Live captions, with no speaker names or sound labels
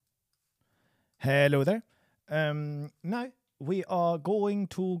Hello there. Now we are going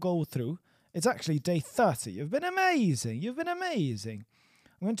to go through. It's actually day 30. You've been amazing. You've been amazing.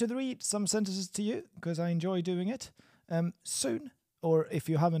 I'm going to read some sentences to you because I enjoy doing it. Soon, or if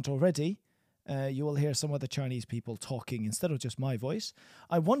you haven't already, you will hear some other Chinese people talking instead of just my voice.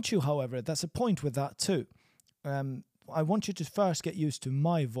 I want you, however, that's a point with that too. I want you to first get used to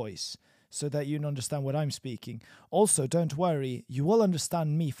my voice so that you understand what I'm speaking. Also, don't worry, you will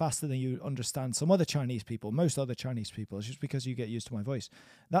understand me faster than you understand some other Chinese people, most other Chinese people. It's just because you get used to my voice.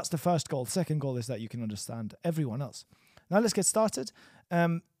 That's the first goal. Second goal is that you can understand everyone else. Now let's get started.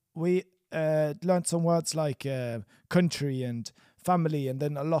 We learned some words like country and family, and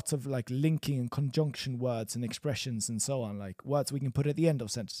then a lot of like linking and conjunction words and expressions and so on, like words we can put at the end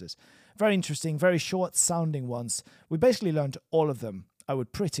of sentences. Very interesting, very short sounding ones. We basically learned all of them. I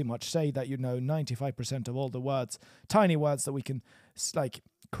would pretty much say that you know 95% of all the words, tiny words that we can like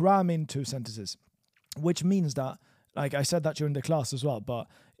cram into sentences, which means that, like I said that during the class as well, but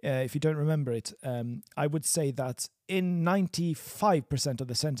if you don't remember it, I would say that in 95% of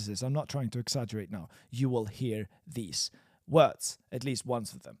the sentences, I'm not trying to exaggerate now, you will hear these words, at least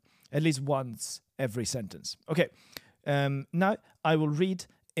once of them, at least once every sentence. Okay, now I will read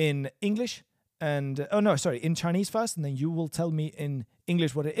in English and, in Chinese first, and then you will tell me in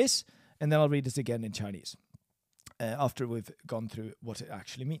English what it is, and then I'll read it again in Chinese after we've gone through what it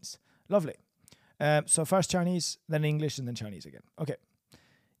actually means. Lovely. So first Chinese, then English, and then Chinese again. Okay.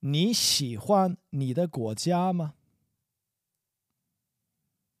 你喜欢你的国家吗?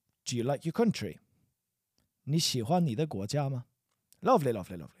 Do you like your country? 你喜欢你的国家吗? Lovely,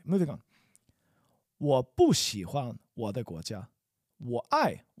 lovely, lovely. Moving on. 我不喜欢我的国家，我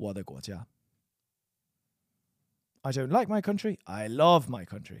爱我的国家。I don't like my country. I love my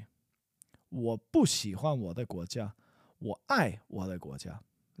country. 我不喜欢我的国家，我爱我的国家。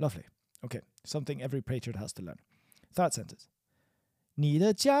Lovely. Okay, something every patriot has to learn. Third sentence. 你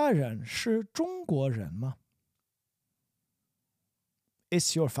的家人是中国人吗?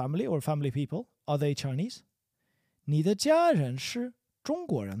 Is your family or family people, are they Chinese? 你的家人是中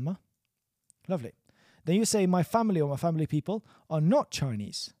国人吗? Lovely. Then you say my family or my family people are not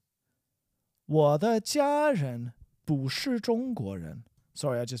Chinese. 我的家人不是中国人.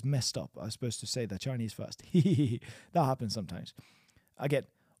 Sorry, I just messed up. I was supposed to say the Chinese first. That happens sometimes. Again,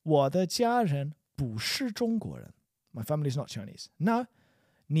 我的家人不是中国人. My family is not Chinese. Now,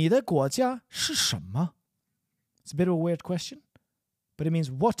 你的国家是什么? It's a bit of a weird question, but it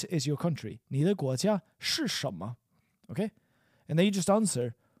means what is your country? 你的国家是什么? Okay? And then you just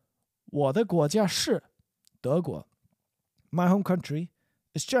answer, 我的国家是德国. My home country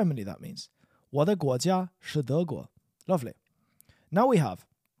is Germany, that means. 我的国家是德国. Lovely. Now we have,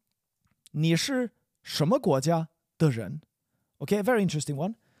 你是什么国家的人? Okay, a very interesting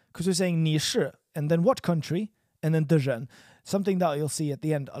one, because we're saying 你是, and then what country, and then 的人. Something that you'll see at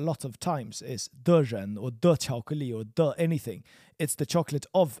the end a lot of times is 的人 or 的巧克力 or 的 anything. It's the chocolate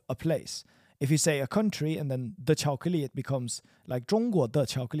of a place. If you say a country and then 的巧克力, it becomes like 中国的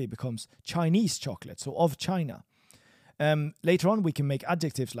巧克力 becomes Chinese chocolate, so of China. Later on, we can make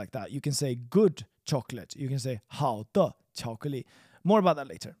adjectives like that. You can say good chocolate. You can say 好的巧克力. More about that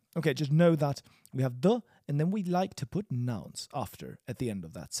later. Okay, just know that we have 的, and then we like to put nouns after at the end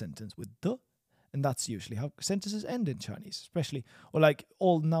of that sentence with 的. And that's usually how sentences end in Chinese, especially, or like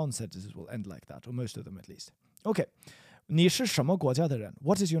all noun sentences will end like that, or most of them at least. Okay. 你是什么国家的人?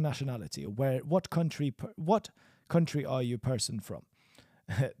 What is your nationality? What country are you person from?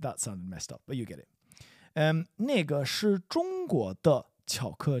 That sounded messed up, but you get it. 那个是中国的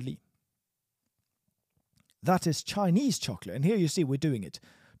巧克力. That is Chinese chocolate. And here you see we're doing it.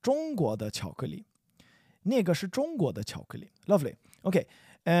 中国的巧克力. 那个是中国的巧克力. Lovely. Okay.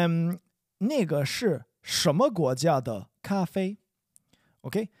 那个是什么国家的咖啡?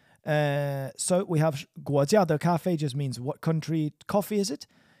 Okay. So we have 国家的咖啡 just means what country coffee is it?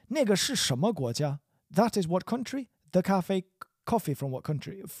 那个是什么国家? That is what country? The coffee from what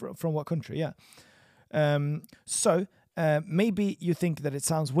country? From what country? Yeah. So maybe you think that it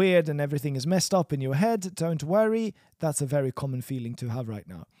sounds weird and everything is messed up in your head. Don't worry. That's a very common feeling to have right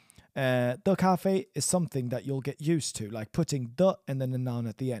now. The cafe is something that you'll get used to, like putting the and then a noun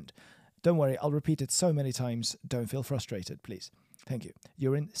at the end. Don't worry, I'll repeat it so many times. Don't feel frustrated, please. Thank you.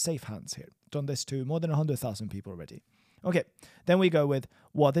 You're in safe hands here. Done this to more than 100,000 people already. Okay, then we go with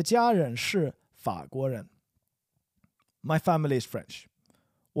我的家人是法国人. My family is French.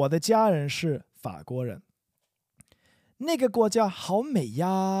 我的家人是法国人. 那个国家好美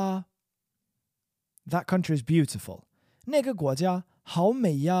呀. That country is beautiful. 那个国家好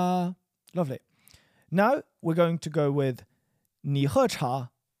美呀. Lovely. Now we're going to go with 你喝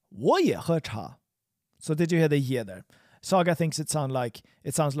茶我也喝茶. So did you hear the yeah there? Saga thinks it sounds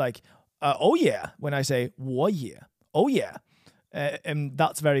like oh yeah when I say 我也. Oh yeah. And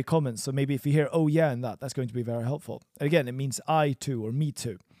that's very common. So maybe if you hear oh yeah in that, that's going to be very helpful. And again, it means I too or me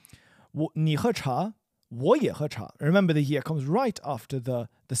too. 你喝茶,我也喝茶. Remember the yeah comes right after the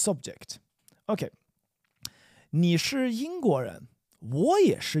subject. Okay. 你是英国人,我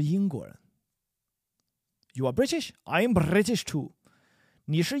也是英国人. You are British, I am British too.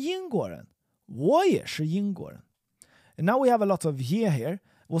 你是英国人,我也是英国人. And now we have a lot of here.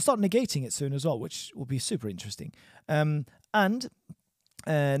 We'll start negating it soon as well, which will be super interesting. And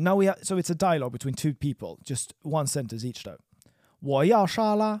now we have, so it's a dialogue between two people, just one sentence each though. 我要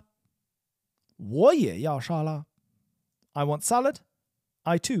沙拉,我也要沙拉. I want salad.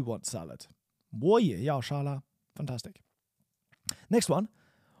 I too want salad. 我也要沙拉. Fantastic. Next one.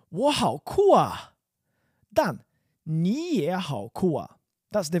 我好酷啊,但你也好酷啊.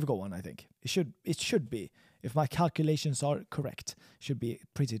 That's a difficult one, I think. It should be. If my calculations are correct, it should be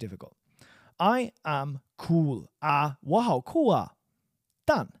pretty difficult. I am cool. 我好酷啊.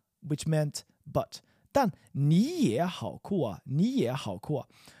 但, which meant but. 但你也好酷啊,你也好酷啊.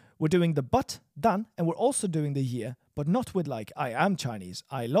 We're doing the but, 但, and we're also doing the ye, but not with like, I am Chinese,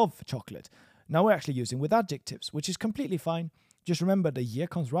 I love chocolate. Now we're actually using with adjectives, which is completely fine. Just remember the ye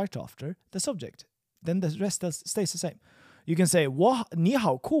comes right after the subject. Then the rest stays the same. You can say, 你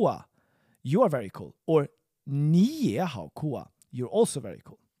好酷啊. You are very cool. Or 你也好酷啊. You're also very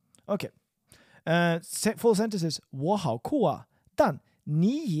cool. Okay. Full sentences. 我好酷啊,但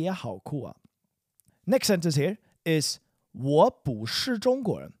你也好酷啊. Next sentence here is 我不是中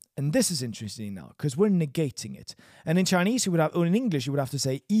国人. And this is interesting now because we're negating it. And in Chinese, or in English, you would have to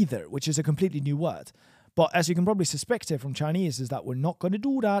say either, which is a completely new word. But as you can probably suspect here from Chinese, is that we're not going to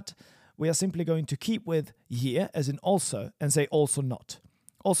do that. We are simply going to keep with ye, as in also, and say also not.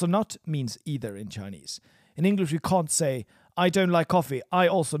 Also not means either in Chinese. In English, we can't say, I don't like coffee, I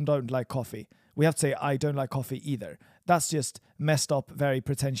also don't like coffee. We have to say, I don't like coffee either. That's just messed up, very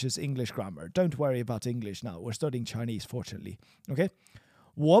pretentious English grammar. Don't worry about English now. We're studying Chinese, fortunately. Okay?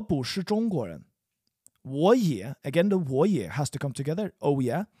 我不是中国人. 我也, again, the 我也 has to come together. Oh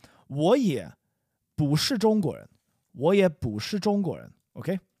yeah. 我也不是中国人. 我也不是中国人.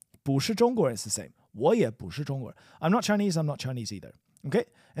 Okay? 不是中国人 is the same. 我也不是中国人. I'm not Chinese, I'm not Chinese either. Okay?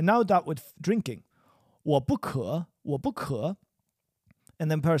 And now that with drinking. 我不渴, 我不渴.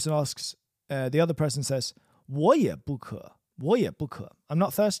 And then person asks, the other person says, 我也不渴, 我也不渴. I'm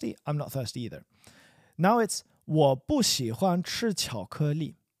not thirsty, I'm not thirsty either. Now it's 我不喜欢吃巧克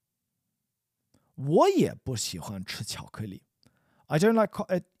力. 我也不喜欢吃巧克力. I don't like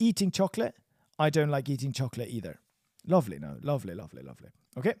eating chocolate. I don't like eating chocolate either. Lovely, no? Lovely, lovely, lovely.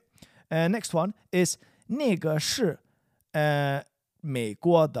 Okay? Next one is 那个是美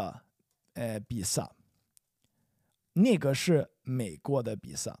国的比萨. 那个是美国的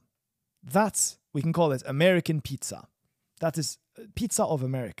比萨. That's, we can call it American pizza. That is pizza of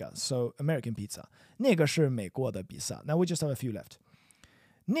America. So American pizza. 那个是美国的比萨. Now we just have a few left.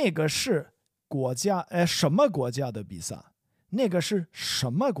 那个是国家什么国家的比萨? 那个是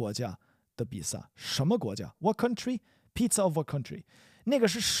什么国家的比萨? 什么国家? What country? Pizza of what country? 那个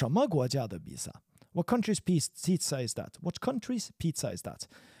是什么国家的比萨? What country's pizza is that? What country's pizza is that?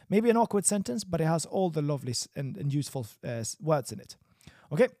 Maybe an awkward sentence, but it has all the lovely and useful words in it.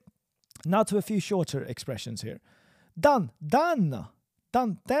 Okay? Now to a few shorter expressions here. Dan.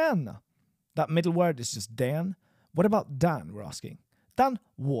 That middle word is just dan. What about Dan, we're asking? Dan,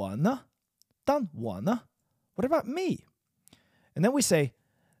 我呢? What about me? And then we say,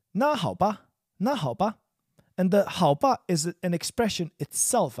 那好吧. And the 好吧 is an expression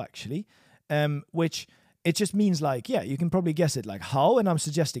itself, actually, which it just means like, yeah, you can probably guess it like how, and I'm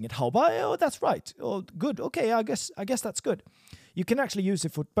suggesting it. 好吧? Oh, that's right. Oh, good. Okay, I guess that's good. You can actually use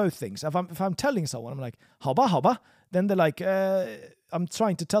it for both things. If I'm telling someone, I'm like, 好吧, then they're like, I'm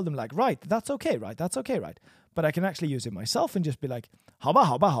trying to tell them like, right, that's okay, right? But I can actually use it myself and just be like, 好吧.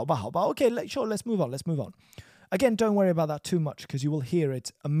 Okay, sure, let's move on. Again, don't worry about that too much because you will hear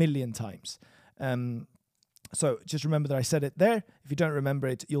it a million times. So just remember that I said it there. If you don't remember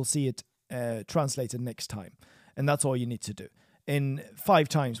it, you'll see it translated next time. And that's all you need to do. In 5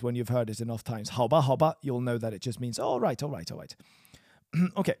 times when you've heard it enough times, 好吧, you'll know that it just means, all right.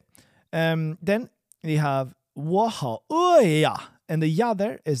 Okay. Then we have 我好饿呀. And the ya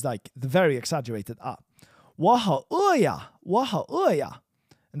there is like the very exaggerated 我好饿呀.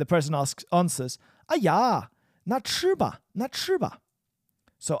 And the person answers, 哎呀, 那吃吧.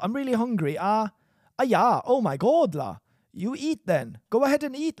 So I'm really hungry. 哎呀, oh my god la. You eat then. Go ahead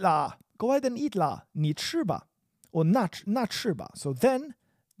and eat la. 你吃吧. Or 那吃吧. So then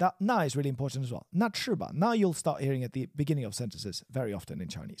That na is really important as well. 那吃吧. Now you'll start hearing at the beginning of sentences very often in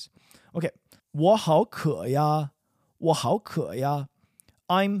Chinese. Okay. 我好渴呀. 我好渴呀.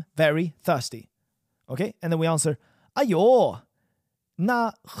 I'm very thirsty. Okay. And then we answer, 哎呦,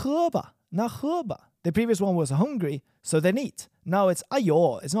那喝吧. 那喝吧. The previous one was hungry, so then eat. Now it's 哎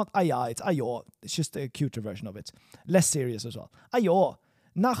呦. It's not 哎呀, it's 哎呦. It's just a cuter version of it. Less serious as well. 哎呦.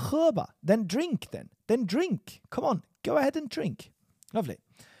 那喝吧. Then drink then. Then drink. Come on. Go ahead and drink. Lovely.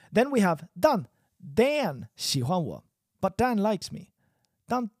 Then we have Dan. Dan 喜欢我. But Dan likes me.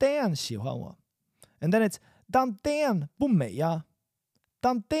 Dan 喜欢我. And then it's Dan 不美呀.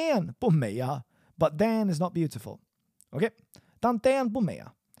 Dan 不美呀. But Dan is not beautiful. Okay? Dan 不美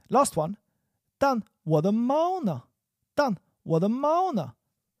呀. Last one. Dan 我的猫呢? Dan 我的猫呢?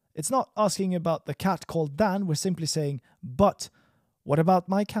 It's not asking about the cat called Dan. We're simply saying, but what about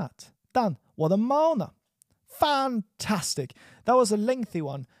my cat? Dan 我的猫呢? Fantastic. That was a lengthy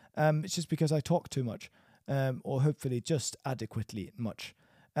one. It's just because I talk too much, or hopefully just adequately much.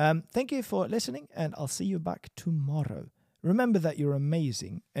 Thank you for listening, and I'll see you back tomorrow. Remember that you're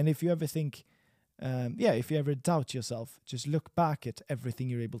amazing, and if you ever think, if you ever doubt yourself, just look back at everything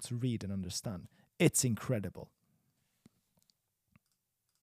you're able to read and understand. It's incredible.